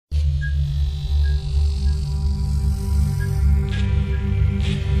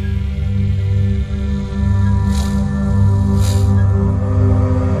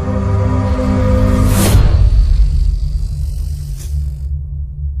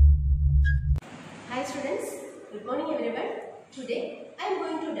Good morning everyone. Today I am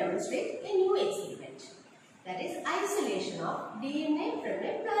going to demonstrate a new experiment, that is isolation of DNA from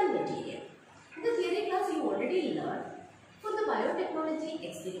a plant material. In the theory class you already learned for the biotechnology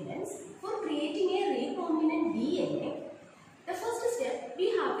experiments for creating a recombinant DNA. The first step,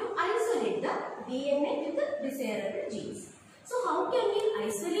 we have to isolate the DNA with the desirable genes. So how can we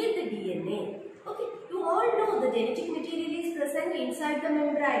isolate the DNA? Okay, you all know the genetic material is present inside the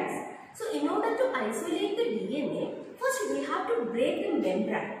membranes. So in order to isolate the DNA, first we have to break the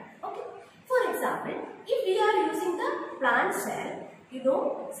membrane. Okay. For example, if we are using the plant cell, you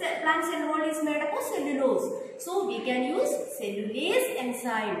know, plant cell wall is made up of cellulose. So we can use cellulase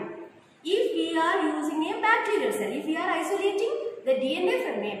enzyme. If we are using a bacterial cell, if we are isolating the DNA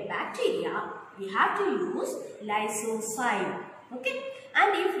from a bacteria, we have to use lysozyme. Okay.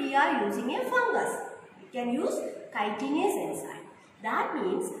 And if we are using a fungus, we can use chitinase enzyme. That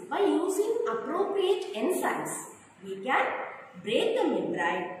means by using appropriate enzymes, we can break the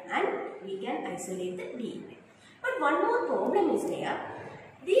membrane and we can isolate the DNA. But one more problem is there.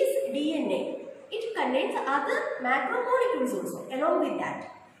 This DNA, it contains other macromolecules also along with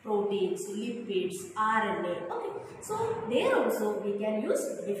that. Proteins, lipids, RNA. Okay. So there also we can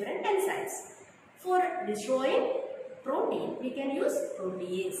use different enzymes. For destroying protein, we can use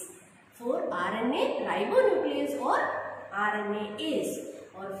protease. For RNA, ribonuclease or RNase,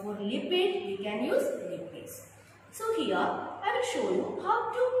 or for lipid, we can use lipase. So here, I will show you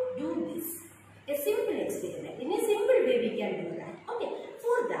how to do this. A simple experiment. In a simple way, we can do that. Okay.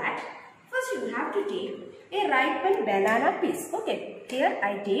 For that, first you have to take a ripened banana piece. Okay. Here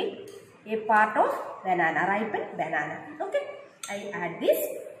I take a part of banana, ripened banana. Okay. I add this,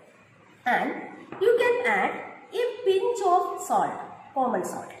 and you can add a pinch of salt, common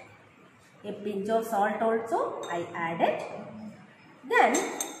salt. A pinch of salt also I added. Then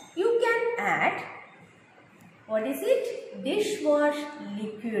you can add, what is it? Dishwash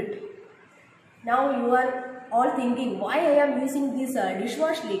liquid. Now you are all thinking, why I am using this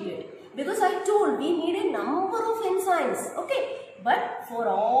dishwash liquid? Because I told we need a number of enzymes. Okay. But for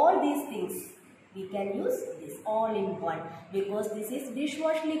all these things, we can use this all in one, because this is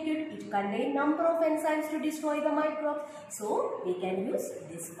dishwash liquid. It contains number of enzymes to destroy the microbes. So we can use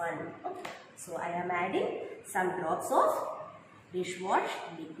this one. Okay. So I am adding some drops of dishwash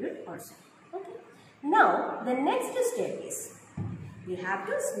liquid also. Okay. Now the next step is we have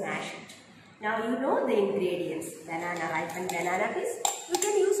to smash it. Now you know the ingredients: banana, ripened banana piece. You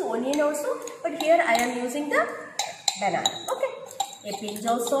can use onion also, but here I am using the banana. Okay. A pinch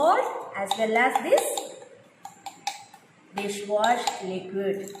of salt as well as this dishwash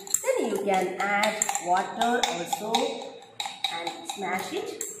liquid. Then you can add water also and smash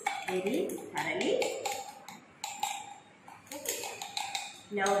it very thoroughly. Okay.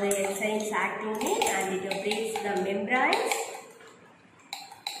 Now the enzymes act in it and it breaks the membranes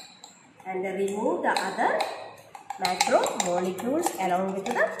and remove the other macromolecules along with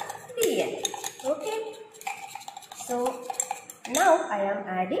the DNA. Okay. So now I am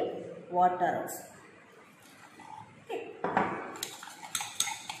adding water also. Okay.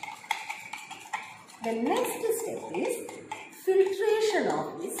 The next step is filtration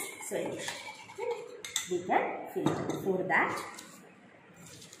of this solution. Okay. We can filter. For that,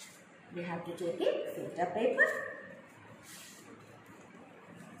 we have to take a filter paper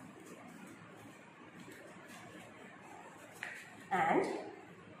and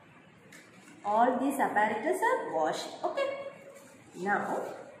all these apparatus are washed. Okay. Now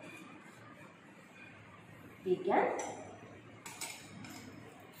we can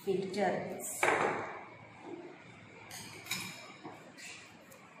filter this.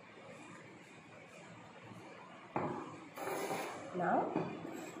 Now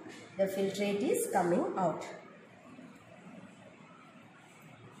the filtrate is coming out.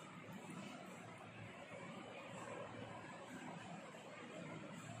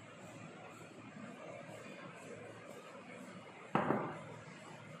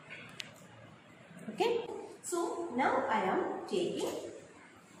 Okay. So now I am taking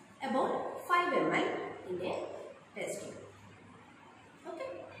about 5 ml in a test tube. Okay.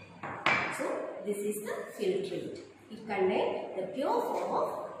 So this is the filtrate. It contains the pure form of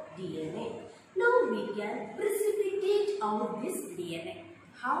DNA. Now we can precipitate out this DNA.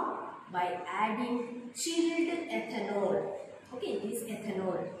 How? By adding chilled ethanol. Okay, this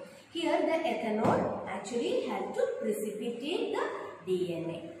ethanol. Here the ethanol actually helps to precipitate the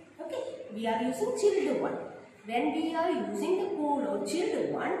DNA. Okay, we are using chilled one. When we are using the cool or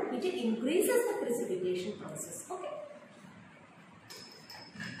chilled one, it increases the precipitation process. Okay.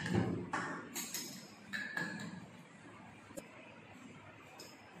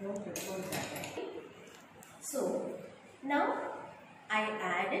 So now I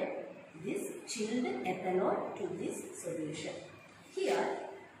added this chilled ethanol to this solution. Here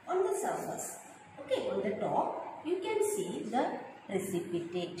on the surface, okay, on the top, you can see the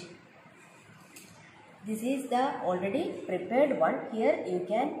precipitate. This is the already prepared one. Here you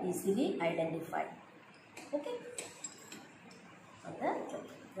can easily identify. Okay.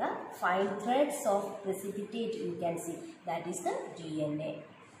 The fine threads of precipitate you can see, that is the DNA.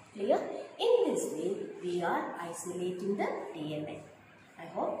 Clear? In this way, we are isolating the DNA. I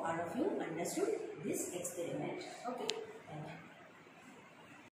hope all of you understood this experiment. Okay.